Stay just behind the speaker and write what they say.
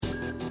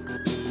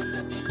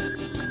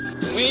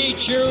We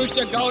choose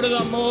to go to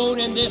the moon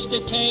in this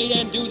decade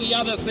and do the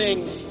other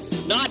things,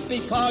 not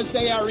because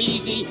they are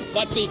easy,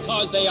 but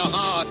because they are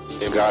hard.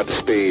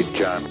 Godspeed,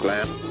 John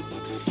Glenn.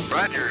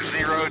 Roger,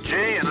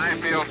 0G, and I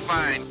feel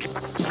fine.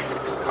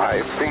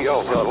 I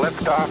feel the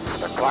liftoff.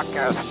 The clock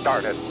has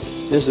started.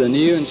 This is a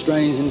new and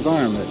strange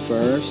environment at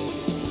first.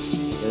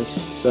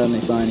 Just suddenly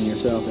finding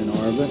yourself in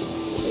orbit.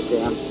 Okay,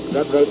 I'm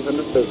separating from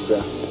the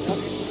spacecraft.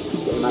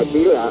 Getting my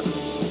feet out.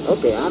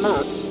 Okay, I'm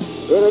out.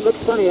 Really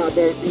looks funny out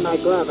there. See my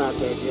glove out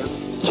there, Jim.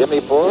 Jimmy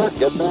 4,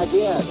 get back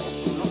in.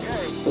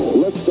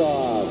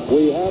 Liftoff.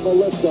 We have a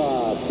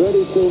liftoff.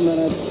 32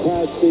 minutes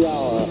past the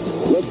hour.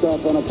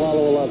 Liftoff on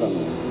Apollo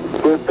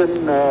 11.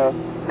 Houston,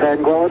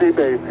 Tranquility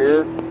Base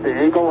here.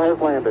 The Eagle has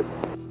landed.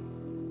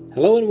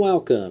 Hello and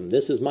welcome.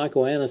 This is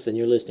Michael Annis, and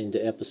you're listening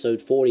to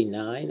episode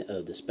 49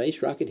 of the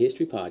Space Rocket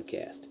History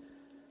Podcast.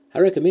 I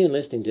recommend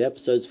listening to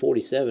episodes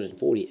 47 and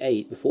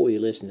 48 before you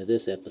listen to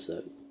this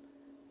episode.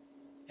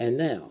 And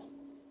now,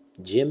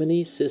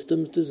 Gemini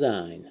Systems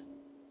Design,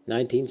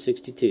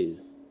 1962.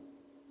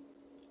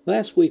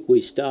 Last week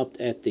we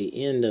stopped at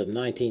the end of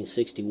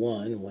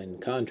 1961 when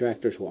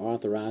contractors were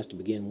authorized to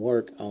begin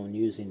work on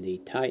using the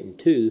Titan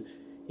II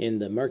in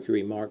the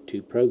Mercury Mark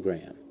II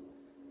program.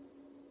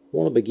 I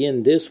want to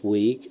begin this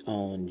week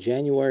on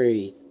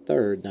January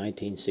 3rd,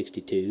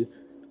 1962,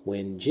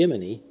 when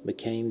Gemini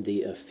became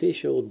the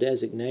official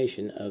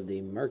designation of the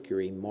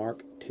Mercury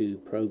Mark II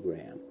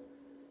program.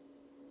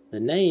 The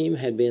name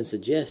had been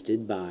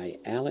suggested by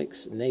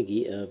Alex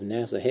Nagy of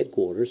NASA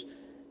headquarters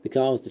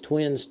because the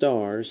twin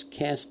stars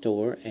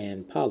Castor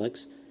and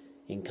Pollux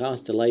in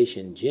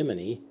constellation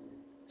Gemini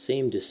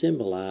seemed to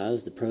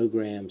symbolize the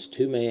program's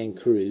two-man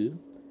crew,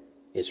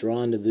 its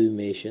rendezvous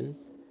mission,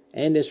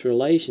 and its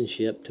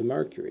relationship to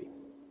Mercury.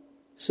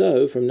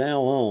 So, from now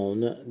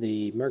on,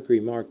 the Mercury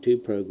Mark II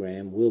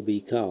program will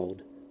be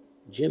called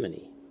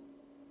Gemini.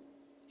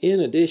 In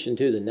addition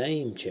to the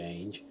name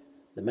change,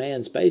 the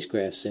Manned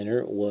Spacecraft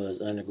Center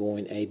was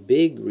undergoing a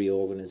big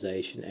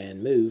reorganization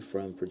and move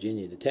from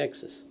Virginia to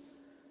Texas.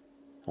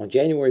 On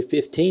January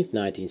 15,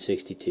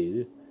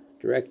 1962,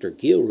 Director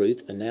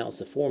Gilruth announced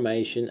the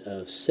formation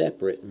of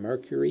separate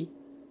Mercury,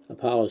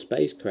 Apollo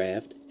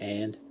spacecraft,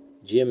 and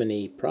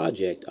Gemini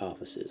project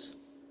offices.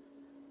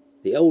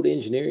 The old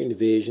engineering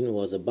division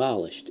was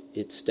abolished.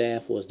 Its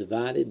staff was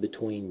divided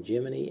between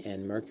Gemini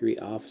and Mercury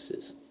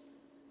offices.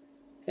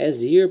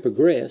 As the year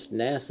progressed,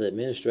 NASA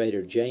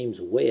Administrator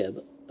James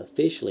Webb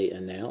officially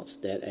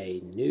announced that a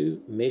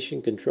new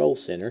Mission Control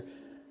Center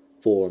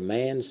for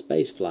manned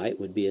spaceflight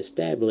would be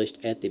established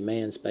at the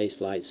Manned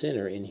Spaceflight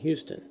Center in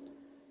Houston.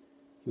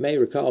 You may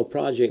recall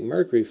Project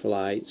Mercury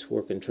flights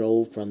were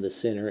controlled from the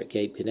center at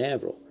Cape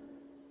Canaveral,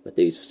 but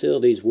these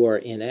facilities were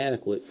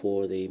inadequate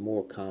for the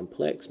more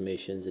complex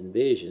missions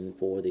envisioned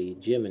for the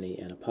Gemini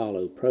and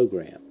Apollo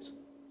programs.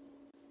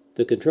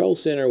 The control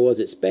center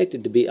was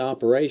expected to be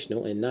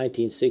operational in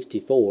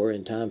 1964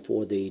 in time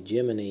for the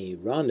Gemini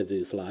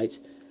rendezvous flights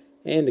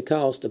and to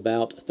cost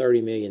about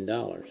 $30 million.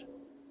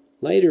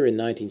 Later in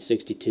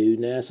 1962,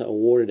 NASA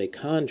awarded a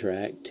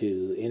contract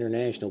to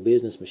International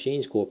Business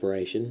Machines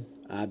Corporation,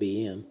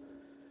 IBM,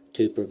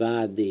 to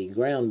provide the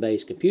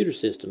ground-based computer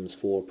systems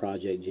for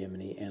Project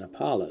Gemini and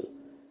Apollo.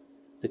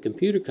 The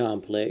computer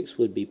complex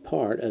would be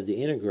part of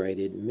the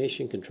integrated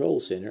Mission Control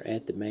Center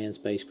at the Manned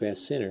Spacecraft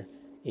Center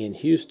in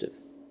Houston.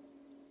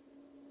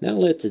 Now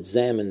let's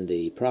examine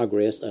the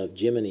progress of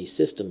Gemini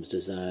systems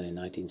design in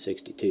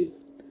 1962.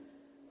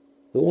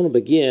 We want to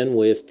begin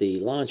with the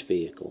launch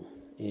vehicle.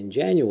 In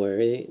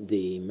January,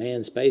 the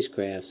Manned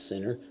Spacecraft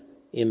Center,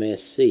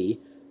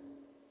 MSC,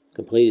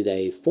 completed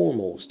a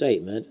formal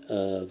statement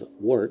of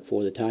work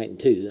for the Titan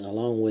II,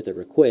 along with a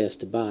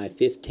request to buy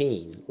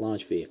 15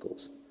 launch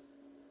vehicles.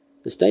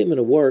 The statement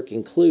of work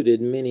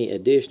included many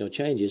additional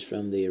changes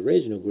from the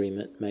original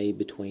agreement made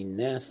between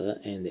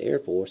NASA and the Air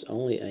Force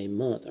only a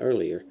month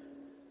earlier.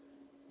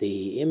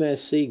 The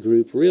MSC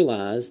group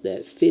realized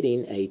that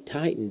fitting a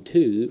Titan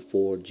II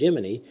for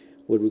Gemini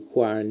would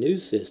require new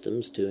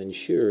systems to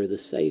ensure the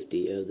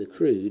safety of the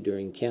crew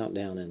during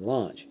countdown and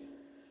launch.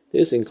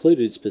 This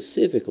included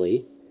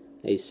specifically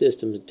a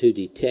system to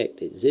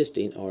detect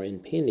existing or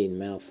impending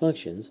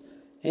malfunctions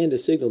and to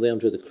signal them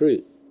to the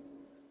crew.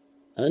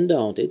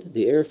 Undaunted,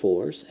 the Air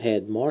Force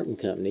had Martin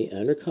Company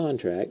under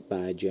contract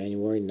by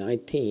January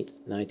 19,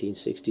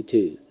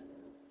 1962.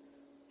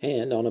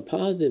 And on a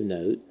positive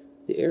note,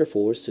 the Air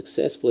Force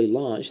successfully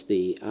launched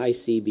the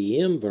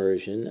ICBM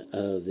version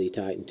of the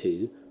Titan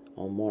II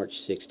on March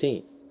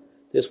 16th.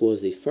 This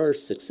was the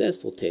first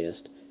successful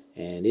test,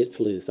 and it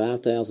flew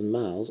 5,000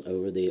 miles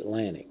over the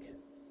Atlantic.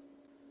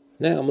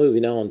 Now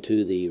moving on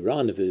to the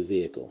rendezvous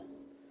vehicle.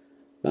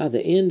 By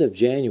the end of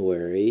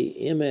January,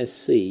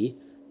 MSC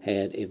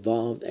had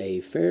evolved a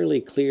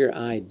fairly clear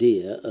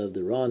idea of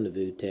the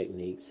rendezvous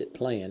techniques it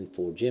planned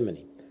for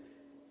Gemini,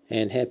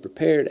 and had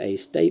prepared a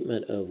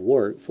statement of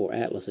work for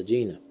Atlas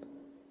Agena.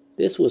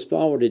 This was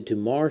forwarded to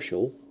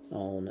Marshall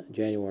on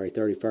January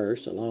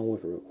 31st, along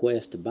with a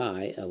request to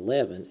buy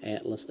 11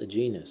 Atlas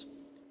Agenas.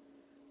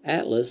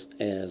 Atlas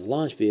as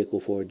launch vehicle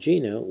for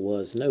Agena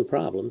was no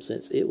problem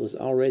since it was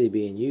already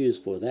being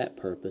used for that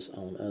purpose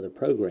on other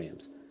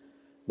programs.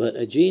 But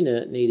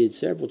Agena needed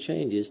several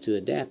changes to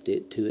adapt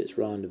it to its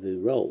rendezvous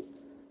role,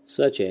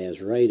 such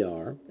as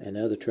radar and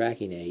other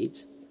tracking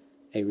aids,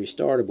 a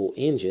restartable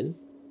engine,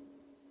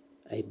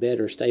 a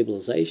better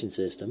stabilization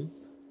system,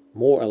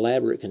 more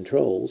elaborate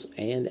controls,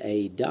 and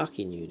a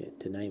docking unit,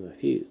 to name a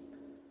few.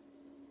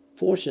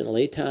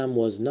 Fortunately, time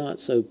was not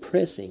so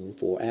pressing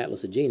for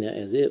Atlas Agena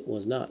as it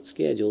was not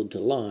scheduled to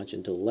launch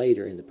until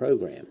later in the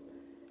program.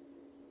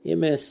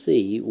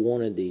 MSC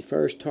wanted the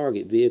first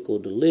target vehicle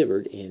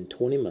delivered in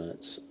 20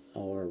 months,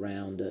 or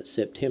around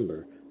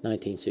September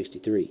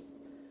 1963.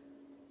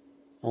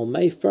 On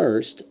May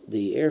 1st,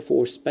 the Air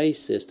Force Space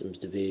Systems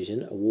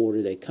Division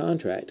awarded a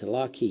contract to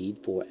Lockheed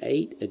for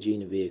 8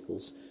 Agena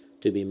vehicles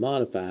to be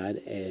modified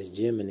as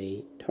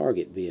Gemini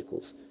target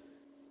vehicles.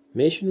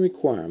 Mission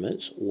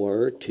requirements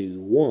were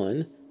to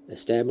 1.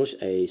 Establish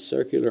a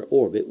circular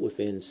orbit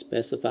within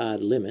specified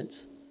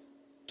limits,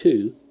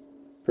 2.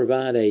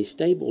 Provide a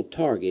stable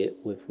target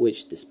with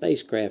which the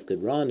spacecraft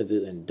could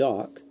rendezvous and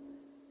dock,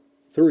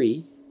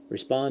 3.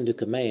 Respond to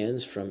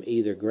commands from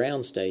either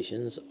ground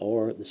stations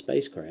or the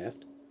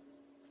spacecraft,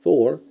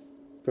 4.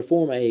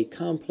 Perform a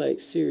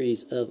complex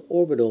series of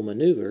orbital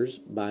maneuvers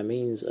by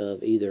means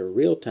of either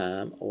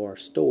real-time or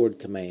stored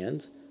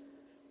commands,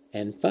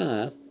 and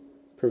 5.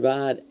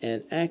 Provide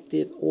an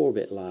active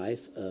orbit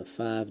life of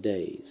 5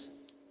 days.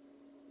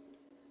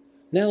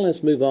 Now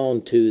let's move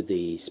on to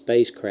the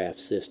spacecraft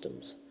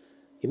systems.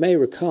 You may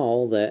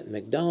recall that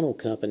McDonnell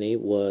Company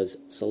was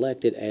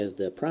selected as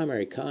the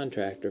primary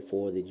contractor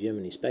for the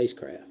Gemini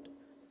spacecraft.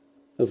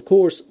 Of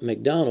course,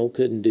 McDonnell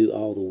couldn't do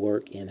all the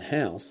work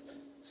in-house,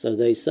 so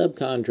they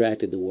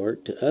subcontracted the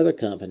work to other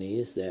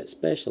companies that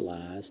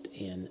specialized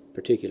in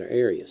particular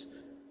areas.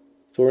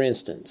 For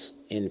instance,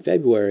 in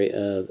February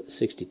of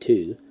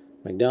 '62,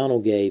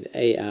 McDonnell gave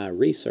AI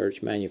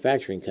Research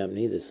Manufacturing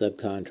Company the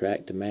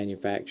subcontract to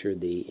manufacture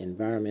the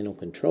Environmental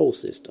Control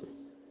System.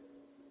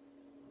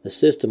 The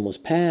system was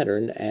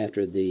patterned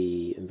after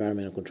the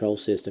environmental control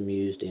system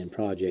used in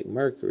Project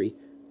Mercury,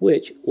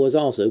 which was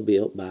also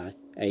built by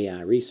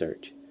AI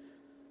Research.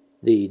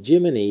 The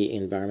Gemini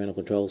environmental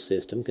control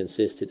system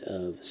consisted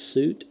of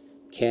suit,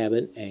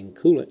 cabin, and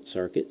coolant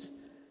circuits,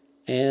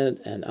 and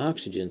an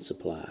oxygen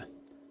supply,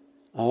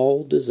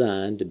 all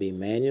designed to be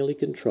manually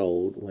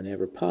controlled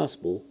whenever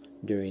possible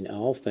during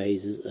all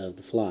phases of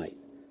the flight.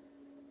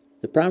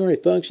 The primary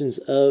functions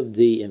of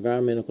the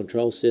environmental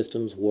control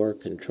systems were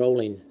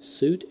controlling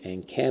suit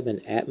and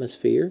cabin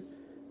atmosphere,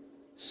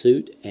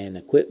 suit and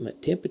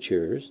equipment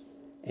temperatures,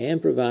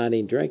 and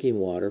providing drinking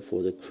water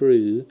for the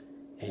crew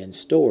and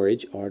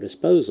storage or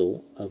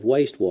disposal of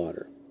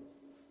wastewater.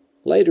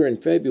 Later in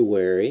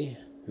February,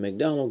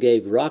 McDonnell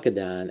gave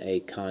Rocketdyne a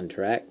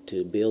contract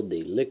to build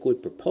the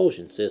liquid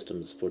propulsion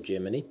systems for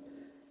Gemini.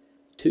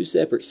 2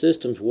 separate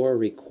systems were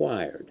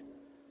required.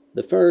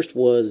 The first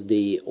was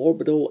the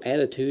Orbital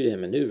Attitude and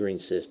Maneuvering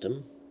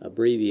System,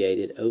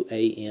 abbreviated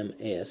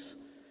OAMS,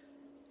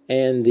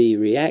 and the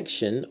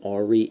Reaction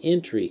or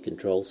Re-entry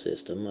Control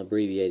System,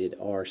 abbreviated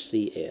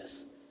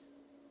RCS.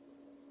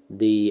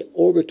 The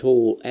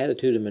Orbital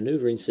Attitude and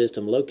Maneuvering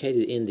System,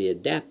 located in the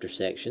adapter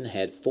section,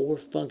 had 4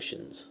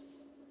 functions.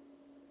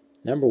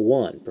 Number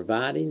 1,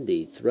 providing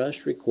the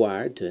thrust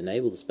required to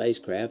enable the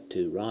spacecraft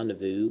to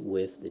rendezvous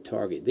with the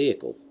target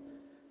vehicle.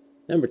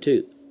 Number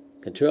 2,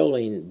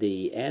 controlling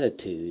the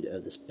attitude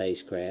of the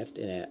spacecraft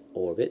in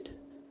orbit.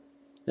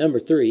 Number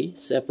 3,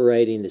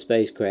 separating the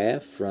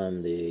spacecraft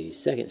from the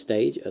second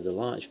stage of the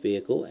launch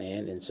vehicle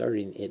and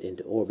inserting it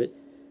into orbit.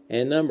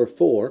 And number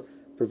 4,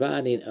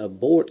 providing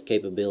abort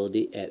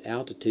capability at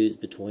altitudes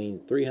between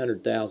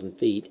 300,000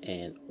 feet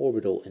and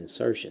orbital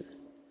insertion.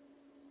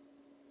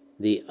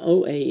 The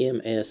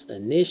OAMS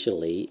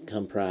initially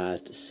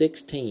comprised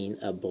 16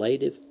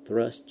 ablative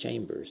thrust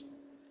chambers,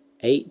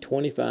 8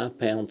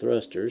 25-pound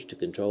thrusters to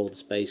control the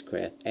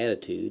spacecraft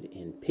attitude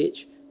in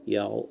pitch,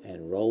 yaw,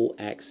 and roll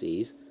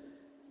axes,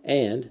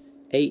 and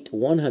 8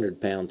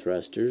 100-pound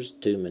thrusters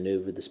to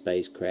maneuver the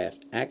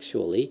spacecraft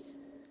axially,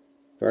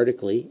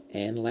 vertically,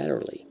 and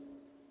laterally.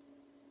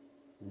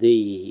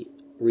 The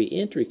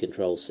re-entry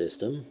control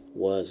system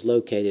was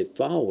located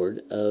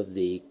forward of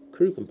the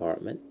crew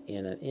compartment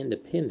in an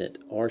independent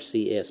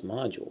RCS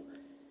module.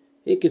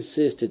 It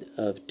consisted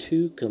of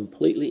 2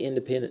 completely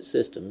independent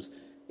systems,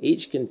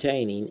 each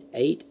containing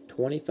 8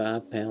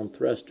 25-pound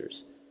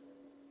thrusters,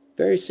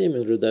 very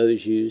similar to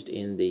those used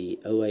in the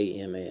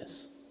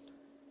OAMS.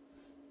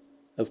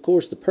 Of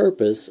course, the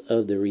purpose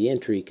of the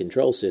re-entry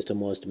control system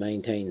was to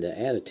maintain the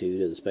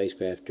attitude of the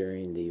spacecraft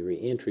during the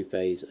re-entry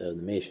phase of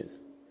the mission.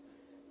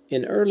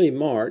 In early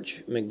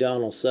March,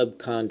 McDonnell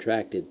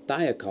subcontracted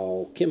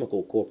Thiokol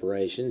Chemical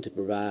Corporation to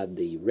provide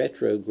the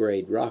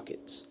retrograde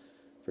rockets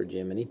for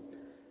Gemini.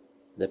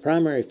 The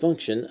primary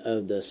function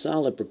of the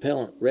solid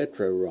propellant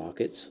retro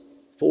rockets,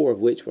 4 of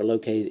which were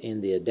located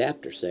in the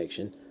adapter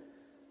section,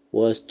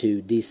 was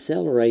to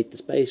decelerate the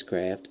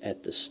spacecraft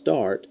at the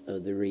start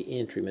of the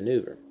re-entry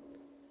maneuver.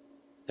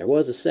 There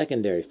was a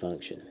secondary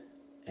function,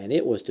 and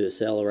it was to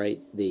accelerate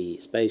the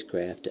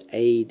spacecraft to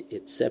aid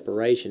its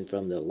separation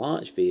from the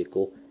launch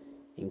vehicle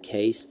in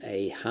case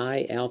a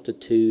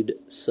high-altitude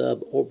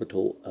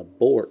suborbital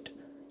abort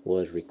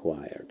was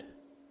required.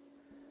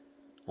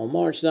 On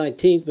March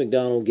 19th,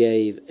 McDonnell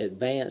gave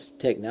Advanced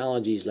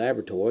Technologies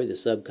Laboratory the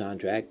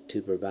subcontract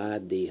to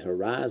provide the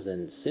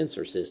Horizon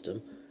sensor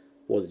system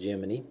for the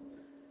Gemini.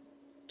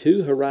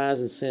 2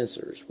 Horizon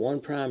sensors, one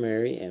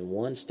primary and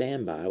one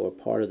standby, were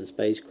part of the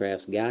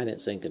spacecraft's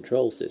guidance and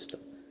control system.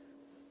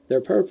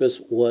 Their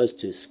purpose was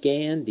to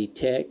scan,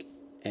 detect,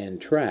 and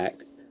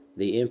track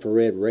the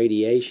infrared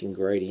radiation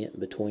gradient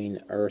between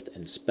Earth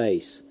and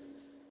space,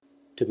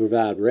 to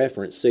provide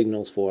reference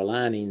signals for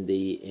aligning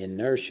the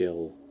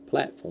inertial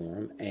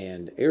platform,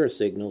 and error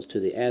signals to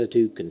the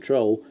attitude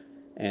control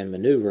and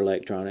maneuver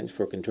electronics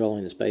for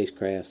controlling the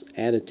spacecraft's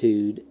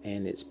attitude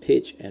and its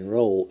pitch and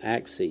roll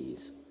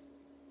axes.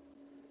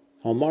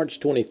 On March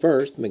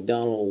 21st,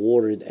 McDonnell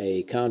awarded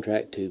a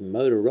contract to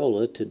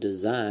Motorola to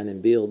design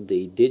and build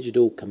the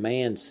digital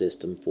command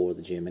system for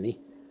the Gemini.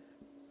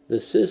 The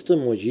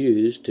system was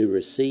used to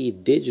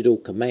receive digital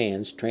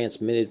commands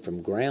transmitted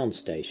from ground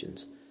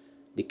stations,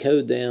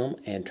 decode them,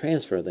 and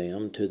transfer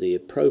them to the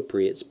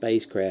appropriate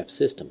spacecraft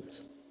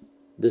systems.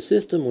 The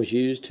system was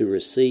used to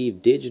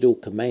receive digital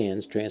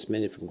commands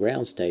transmitted from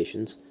ground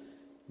stations,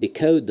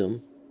 decode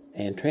them,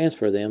 and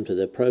transfer them to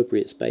the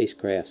appropriate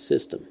spacecraft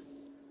system.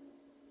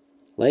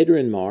 Later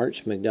in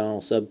March,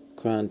 McDonnell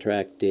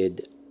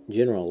subcontracted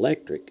General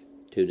Electric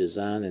to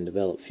design and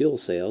develop fuel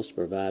cells to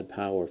provide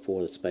power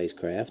for the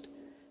spacecraft,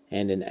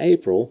 and in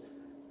April,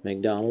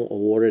 McDonnell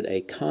awarded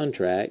a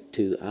contract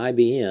to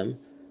IBM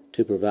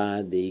to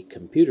provide the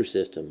computer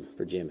system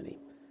for Gemini.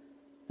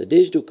 The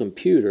digital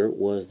computer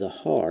was the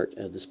heart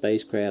of the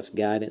spacecraft's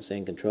guidance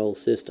and control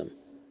system.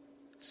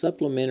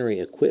 Supplementary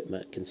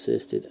equipment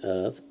consisted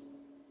of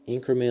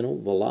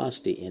incremental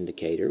velocity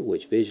indicator,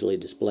 which visually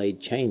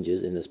displayed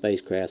changes in the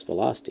spacecraft's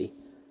velocity,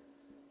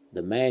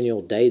 the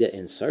manual data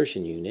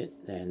insertion unit,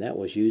 and that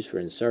was used for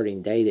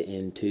inserting data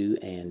into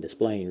and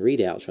displaying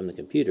readouts from the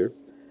computer,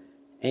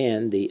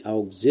 and the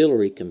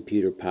auxiliary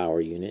computer power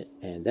unit,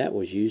 and that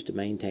was used to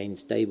maintain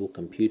stable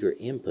computer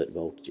input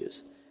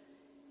voltages.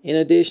 In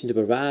addition to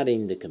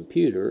providing the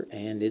computer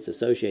and its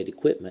associated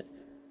equipment,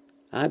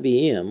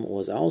 IBM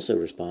was also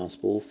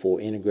responsible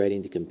for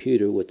integrating the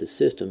computer with the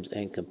systems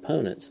and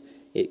components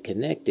it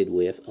connected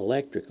with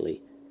electrically,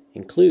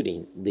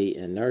 including the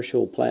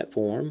inertial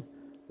platform,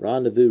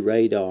 rendezvous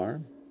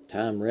radar,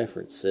 time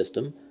reference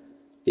system,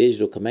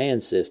 digital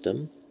command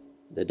system,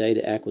 the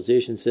data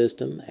acquisition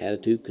system,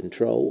 attitude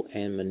control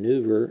and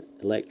maneuver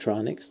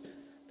electronics,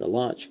 the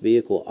launch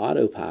vehicle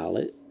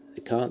autopilot,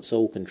 the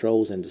console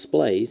controls and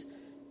displays,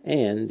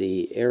 and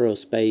the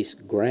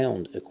aerospace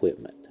ground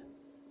equipment.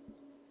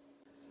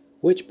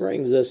 Which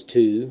brings us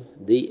to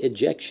the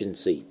ejection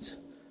seats.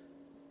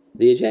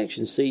 The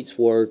ejection seats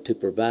were to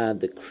provide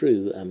the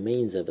crew a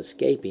means of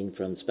escaping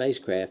from the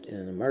spacecraft in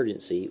an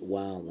emergency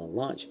while the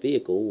launch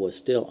vehicle was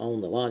still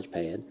on the launch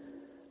pad,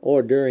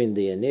 or during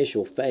the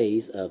initial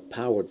phase of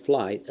powered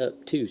flight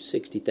up to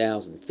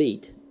 60,000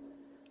 feet,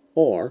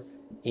 or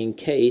in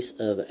case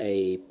of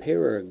a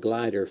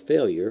paraglider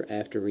failure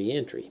after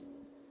re-entry.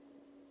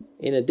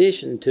 In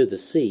addition to the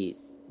seat,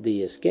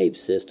 the escape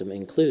system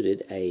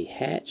included a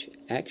hatch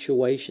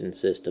actuation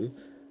system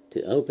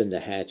to open the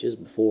hatches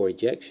before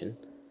ejection,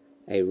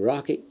 a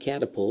rocket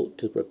catapult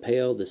to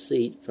propel the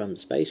seat from the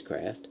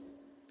spacecraft,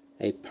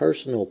 a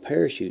personal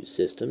parachute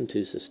system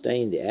to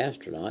sustain the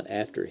astronaut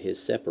after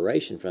his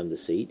separation from the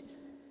seat,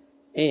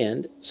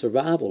 and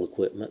survival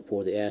equipment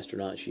for the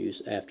astronaut's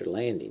use after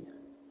landing.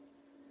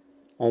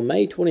 On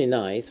May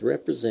 29th,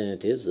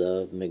 representatives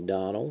of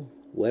McDonnell,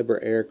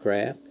 Weber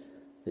Aircraft,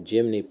 the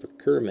Gemini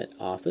Procurement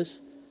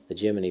Office, the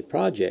Gemini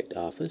Project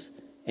Office,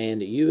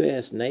 and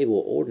U.S.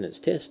 Naval Ordnance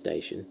Test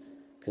Station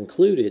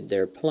concluded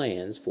their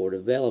plans for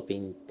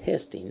developing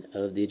testing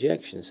of the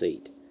ejection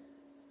seat.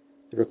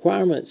 The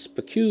requirements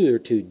peculiar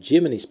to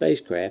Gemini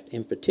spacecraft,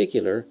 in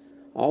particular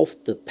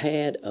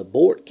off-the-pad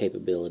abort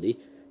capability,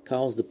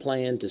 caused the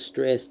plan to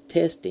stress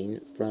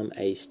testing from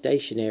a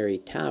stationary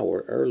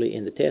tower early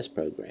in the test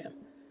program,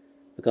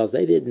 because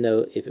they didn't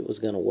know if it was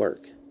going to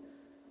work.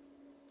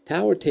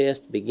 Tower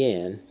tests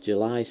began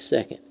July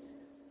 2nd.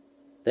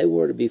 They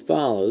were to be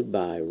followed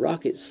by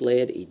rocket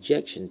sled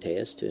ejection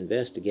tests to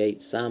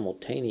investigate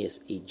simultaneous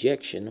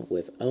ejection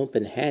with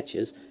open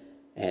hatches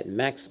at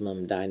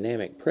maximum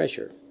dynamic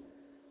pressure.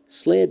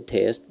 Sled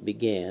test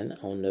began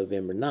on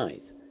November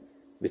 9th,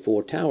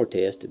 before tower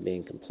test had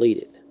been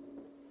completed.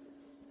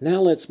 Now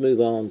let's move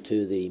on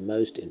to the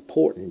most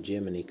important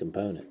Gemini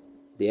component,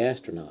 the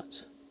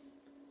astronauts.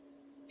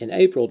 In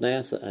April,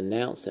 NASA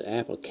announced that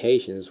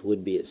applications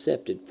would be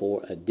accepted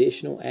for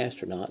additional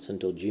astronauts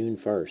until June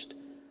 1st.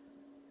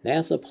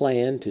 NASA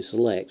planned to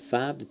select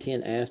 5 to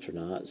 10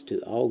 astronauts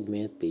to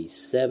augment the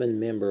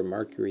 7-member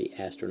Mercury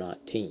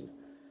astronaut team.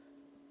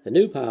 The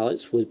new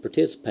pilots would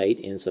participate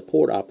in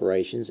support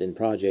operations in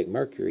Project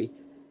Mercury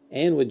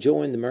and would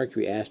join the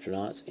Mercury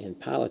astronauts in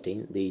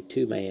piloting the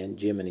two-man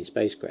Gemini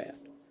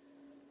spacecraft.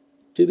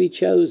 To be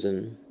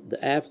chosen,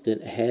 the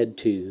applicant had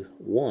to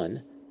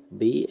 1.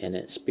 Be an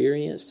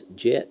experienced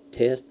jet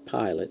test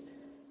pilot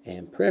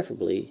and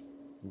preferably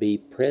be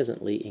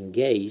presently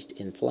engaged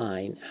in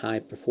flying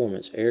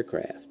high-performance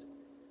aircraft.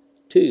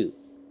 2.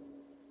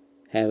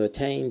 Have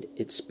attained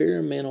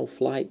experimental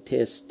flight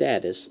test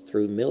status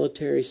through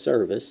military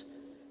service,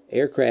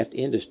 aircraft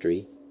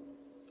industry,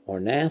 or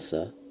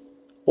NASA,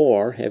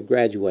 or have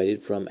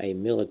graduated from a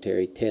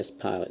military test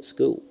pilot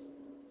school.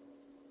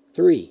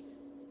 3.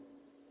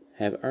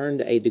 Have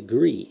earned a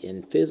degree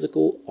in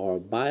physical or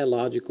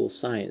biological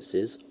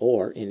sciences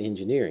or in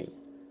engineering.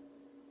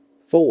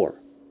 4.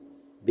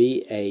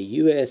 Be a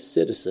U.S.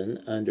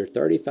 citizen under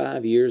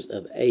 35 years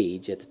of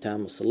age at the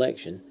time of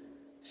selection,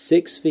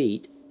 6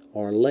 feet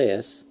or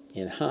less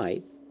in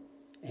height,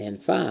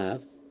 and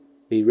 5.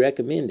 Be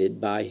recommended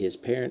by his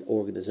parent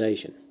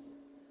organization.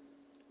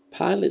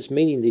 Pilots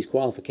meeting these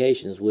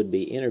qualifications would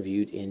be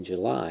interviewed in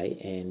July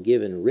and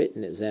given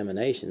written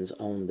examinations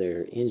on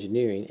their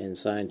engineering and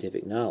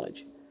scientific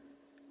knowledge.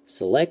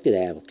 Selected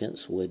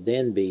applicants would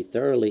then be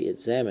thoroughly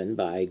examined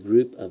by a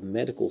group of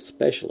medical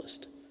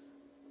specialists.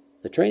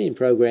 The training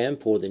program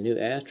for the new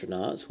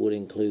astronauts would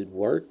include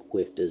work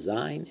with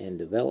design and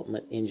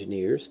development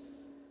engineers,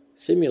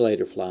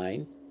 simulator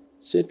flying,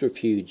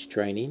 centrifuge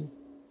training,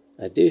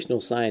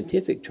 additional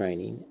scientific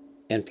training,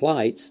 and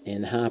flights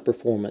in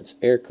high-performance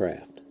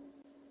aircraft.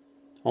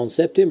 On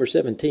September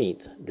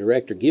 17th,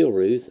 Director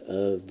Gilruth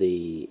of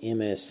the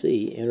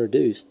MSC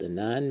introduced the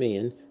 9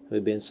 men who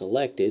had been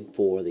selected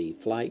for the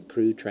flight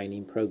crew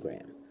training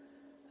program.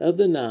 Of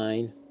the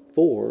 9,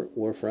 4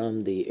 were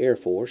from the Air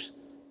Force,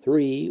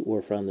 3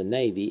 were from the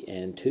Navy,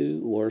 and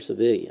 2 were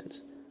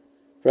civilians.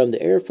 From the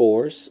Air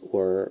Force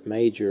were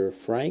Major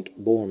Frank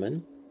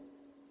Borman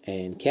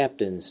and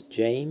Captains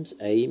James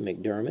A.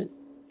 McDermott,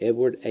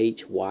 Edward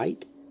H.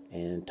 White,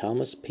 and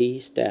Thomas P.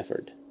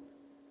 Stafford.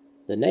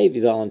 The Navy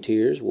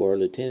volunteers were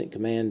Lieutenant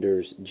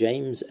Commanders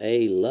James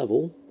A.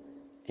 Lovell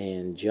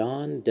and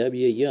John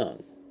W.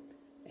 Young,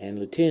 and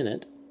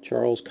Lieutenant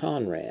Charles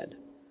Conrad.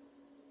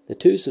 The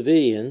 2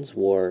 civilians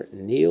were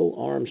Neil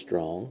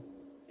Armstrong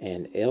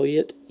and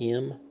Elliot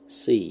M.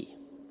 C.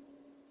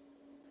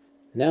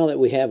 Now that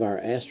we have our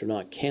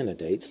astronaut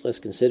candidates, let's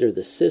consider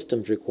the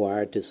systems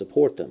required to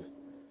support them.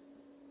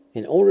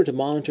 In order to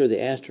monitor the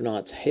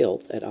astronauts'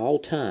 health at all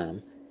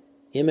time,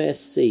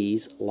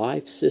 MSC's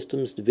Life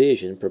Systems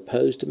Division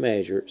proposed to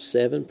measure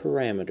 7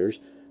 parameters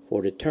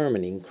for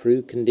determining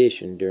crew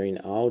condition during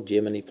all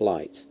Gemini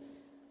flights.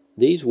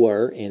 These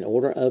were, in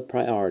order of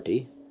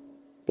priority,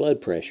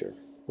 blood pressure,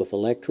 with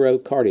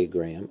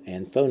electrocardiogram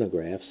and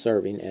phonograph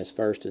serving as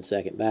first and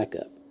second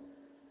backup,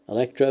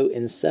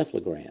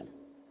 electroencephalogram,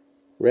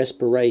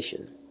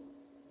 respiration,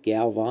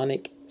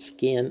 galvanic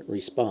skin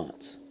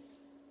response,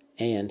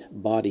 and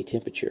body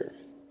temperature.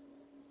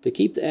 To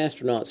keep the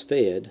astronauts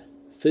fed,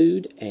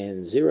 food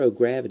and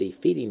zero-gravity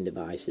feeding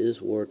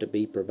devices were to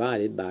be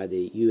provided by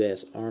the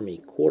U.S.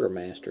 Army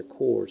Quartermaster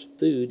Corps'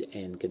 Food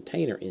and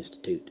Container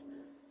Institute,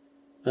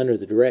 under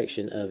the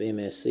direction of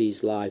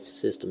MSC's Life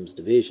Systems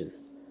Division.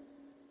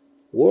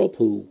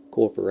 Whirlpool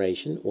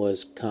Corporation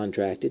was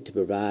contracted to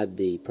provide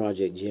the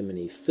Project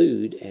Gemini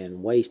food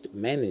and waste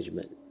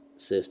management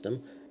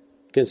system,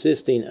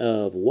 consisting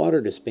of water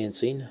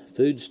dispensing,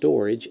 food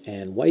storage,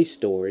 and waste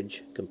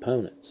storage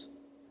components.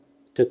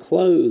 To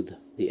clothe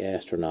the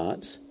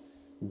astronauts,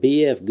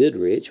 B.F.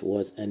 Goodrich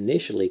was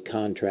initially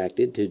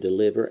contracted to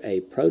deliver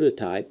a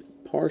prototype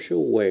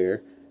partial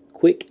wear,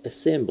 quick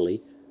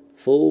assembly,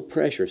 full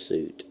pressure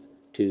suit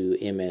to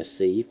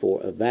MSC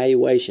for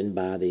evaluation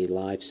by the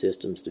Life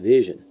Systems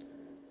Division.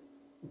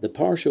 The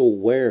partial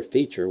wear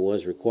feature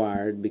was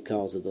required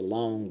because of the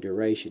long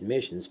duration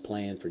missions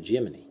planned for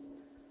Gemini.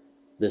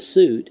 The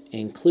suit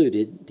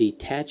included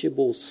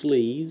detachable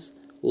sleeves,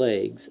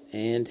 legs,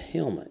 and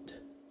helmet.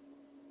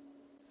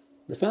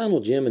 The final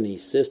Gemini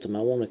system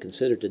I want to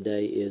consider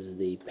today is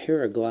the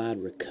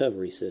Paraglide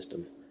Recovery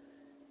System.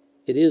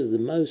 It is the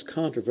most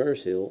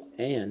controversial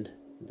and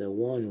the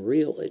one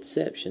real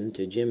exception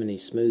to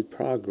Gemini's smooth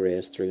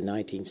progress through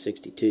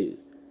 1962.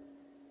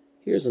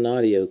 Here's an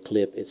audio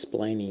clip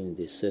explaining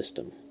the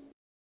system.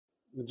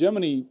 The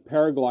Gemini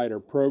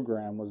Paraglider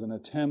program was an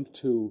attempt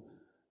to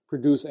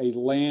produce a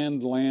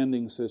land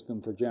landing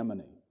system for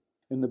Gemini.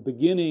 In the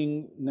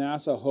beginning,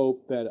 NASA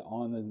hoped that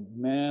on the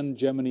manned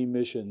Gemini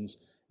missions,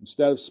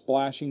 instead of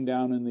splashing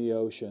down in the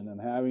ocean and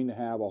having to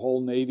have a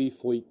whole Navy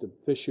fleet to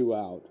fish you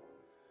out,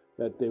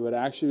 that they would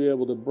actually be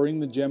able to bring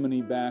the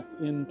Gemini back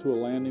into a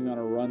landing on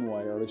a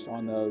runway, or at least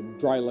on the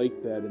dry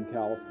lake bed in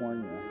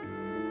California.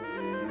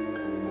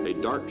 A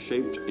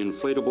dart-shaped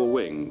inflatable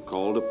wing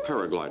called a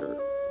paraglider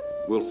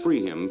will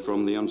free him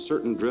from the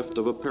uncertain drift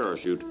of a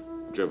parachute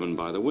driven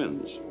by the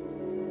winds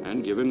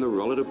and give him the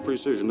relative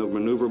precision of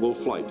maneuverable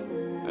flight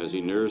as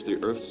he nears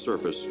the Earth's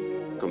surface,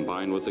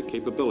 combined with the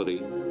capability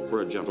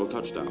for a gentle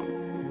touchdown.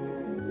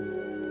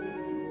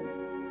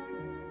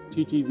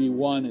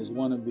 TTV-1 is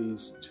one of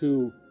these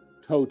 2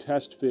 tow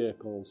test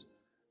vehicles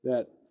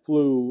that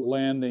flew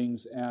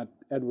landings at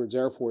Edwards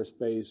Air Force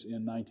Base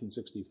in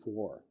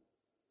 1964.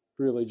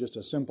 Really just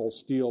a simple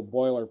steel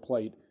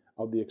boilerplate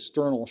of the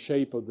external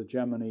shape of the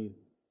Gemini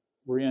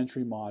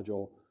reentry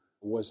module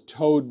was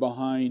towed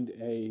behind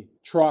a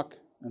truck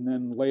and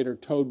then later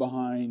towed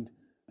behind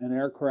an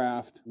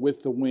aircraft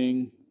with the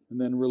wing and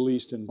then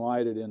released and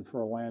glided in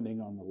for a landing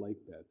on the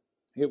lake bed.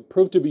 It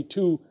proved to be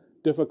too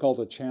difficult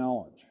a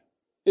challenge.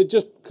 It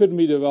just couldn't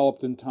be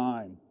developed in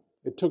time.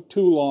 It took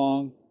too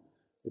long.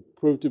 It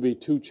proved to be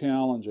too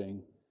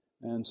challenging.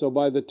 And so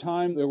by the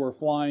time they were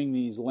flying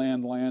these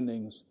land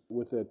landings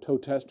with a tow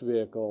test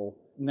vehicle,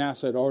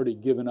 NASA had already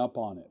given up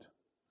on it.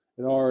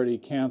 It already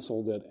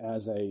canceled it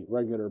as a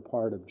regular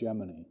part of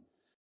Gemini.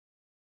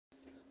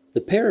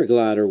 The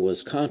paraglider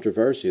was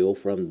controversial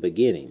from the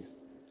beginning.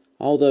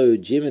 Although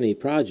Gemini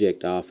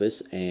Project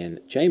Office and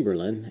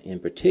Chamberlain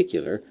in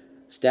particular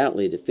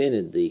stoutly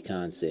defended the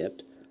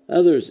concept,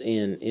 others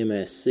in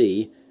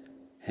MSC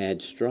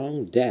had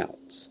strong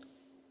doubts.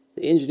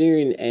 The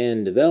Engineering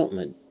and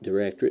Development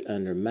Directorate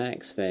under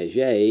Max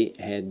Faget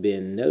had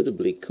been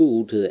notably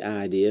cool to the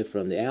idea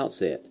from the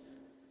outset.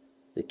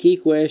 The key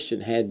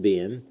question had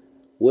been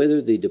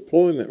whether the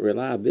deployment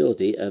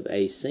reliability of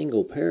a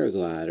single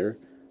paraglider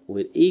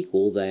would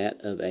equal that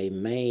of a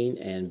main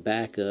and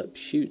backup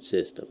chute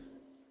system.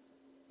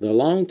 The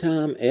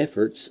long-time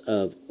efforts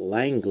of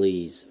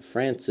Langley's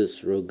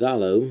Francis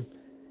Rogallo,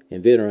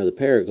 inventor of the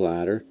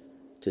paraglider,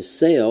 to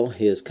sell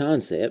his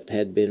concept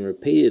had been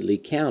repeatedly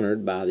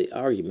countered by the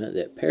argument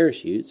that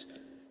parachutes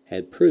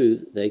had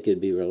proved they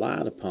could be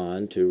relied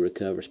upon to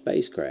recover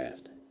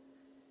spacecraft.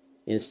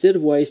 Instead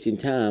of wasting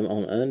time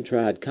on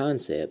untried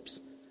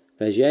concepts,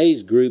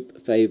 Faget's group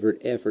favored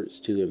efforts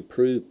to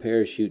improve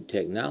parachute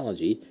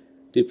technology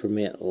to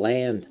permit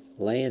land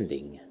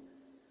landing.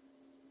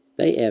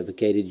 They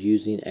advocated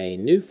using a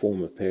new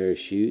form of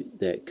parachute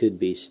that could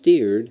be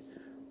steered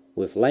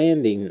with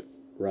landing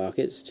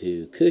rockets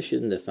to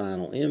cushion the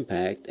final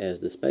impact as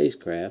the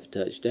spacecraft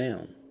touched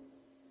down.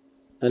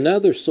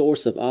 Another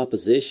source of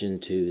opposition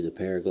to the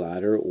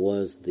paraglider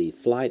was the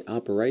Flight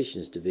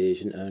Operations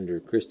Division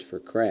under Christopher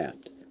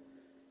Kraft.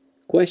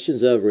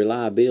 Questions of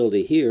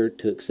reliability here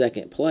took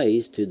second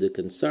place to the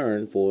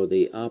concern for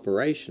the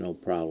operational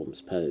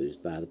problems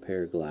posed by the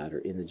paraglider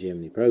in the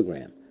Gemini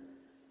program.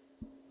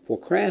 For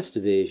Kraft's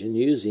division,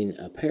 using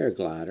a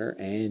paraglider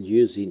and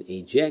using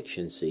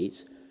ejection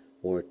seats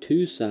were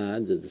two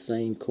sides of the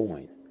same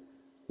coin.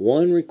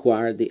 One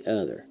required the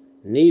other.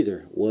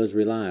 Neither was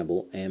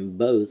reliable, and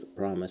both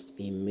promised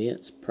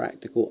immense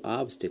practical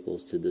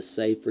obstacles to the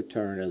safe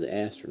return of the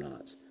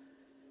astronauts.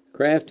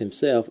 Kraft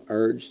himself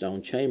urged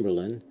on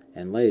Chamberlain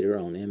and later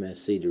on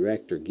MSC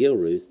Director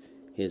Gilruth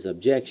his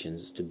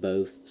objections to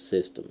both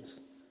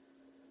systems.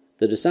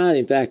 The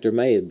deciding factor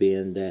may have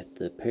been that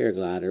the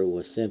paraglider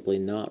was simply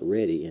not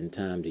ready in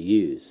time to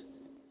use.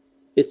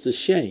 It's a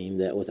shame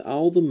that with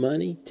all the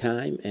money,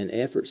 time, and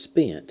effort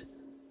spent,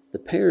 the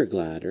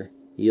paraglider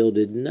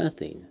yielded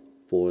nothing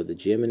for the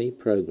Gemini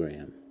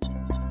program.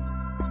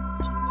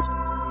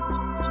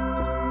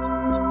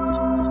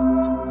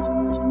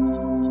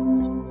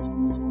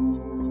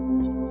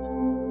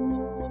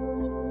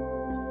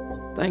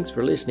 Thanks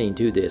for listening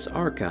to this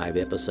archive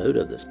episode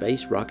of the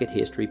Space Rocket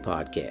History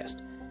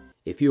Podcast.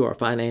 If you are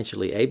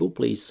financially able,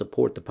 please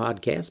support the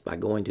podcast by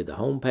going to the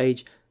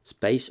homepage,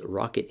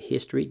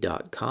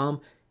 spacerockethistory.com,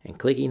 and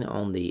clicking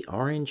on the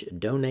orange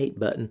Donate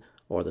button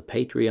or the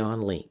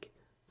Patreon link.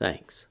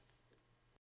 Thanks.